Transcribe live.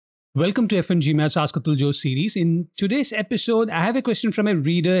Welcome to FNGMAT's Ask Atul Jose series. In today's episode, I have a question from a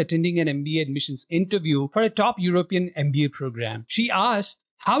reader attending an MBA admissions interview for a top European MBA program. She asked,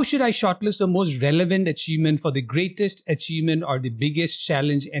 how should I shortlist the most relevant achievement for the greatest achievement or the biggest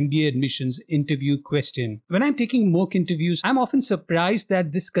challenge MBA admissions interview question? When I'm taking mock interviews, I'm often surprised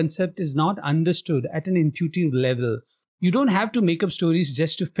that this concept is not understood at an intuitive level. You don't have to make up stories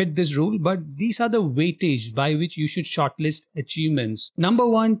just to fit this rule, but these are the weightage by which you should shortlist achievements. Number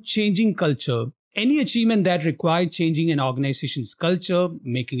one, changing culture. Any achievement that required changing an organization's culture,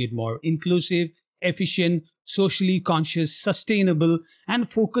 making it more inclusive, efficient, socially conscious, sustainable, and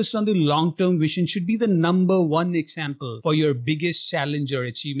focused on the long term vision should be the number one example for your biggest challenge or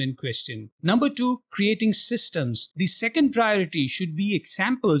achievement question. Number two, creating systems. The second priority should be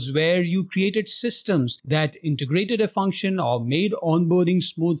examples where you created systems that integrated a function or made onboarding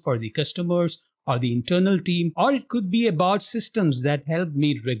smooth for the customers or the internal team, or it could be about systems that help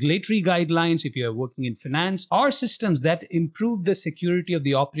meet regulatory guidelines if you are working in finance, or systems that improve the security of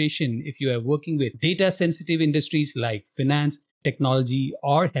the operation if you are working with data sensitive industries like finance, technology,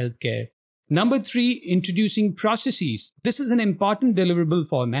 or healthcare. Number three, introducing processes. This is an important deliverable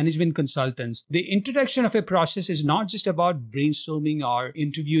for management consultants. The introduction of a process is not just about brainstorming or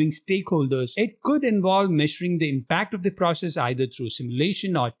interviewing stakeholders. It could involve measuring the impact of the process either through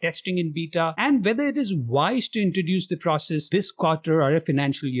simulation or testing in beta, and whether it is wise to introduce the process this quarter or a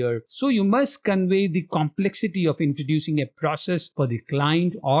financial year. So you must convey the complexity of introducing a process for the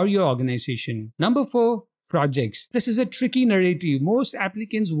client or your organization. Number four, projects. This is a tricky narrative. Most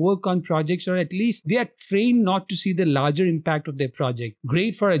applicants work on projects, or at least they are trained not to see the larger impact of their project.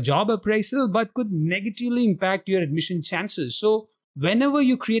 Great for a job appraisal, but could negatively impact your admission chances. So, whenever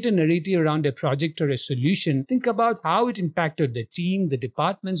you create a narrative around a project or a solution, think about how it impacted the team, the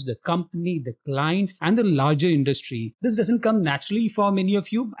departments, the company, the client, and the larger industry. This doesn't come naturally for many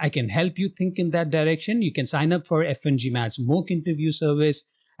of you. I can help you think in that direction. You can sign up for FNGMAT's mock interview service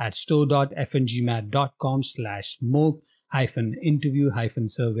at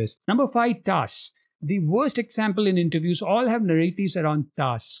store.fngmat.com/mock-interview-service. Number five, tasks. The worst example in interviews all have narratives around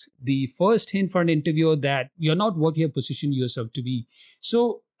tasks. The first hint for an interviewer that you're not what you have positioned yourself to be.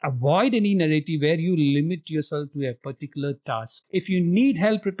 So avoid any narrative where you limit yourself to a particular task. If you need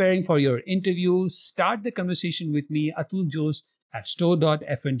help preparing for your interview, start the conversation with me, Atul Jose, at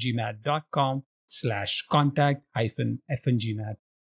store.fngmat.com/contact-fngmat.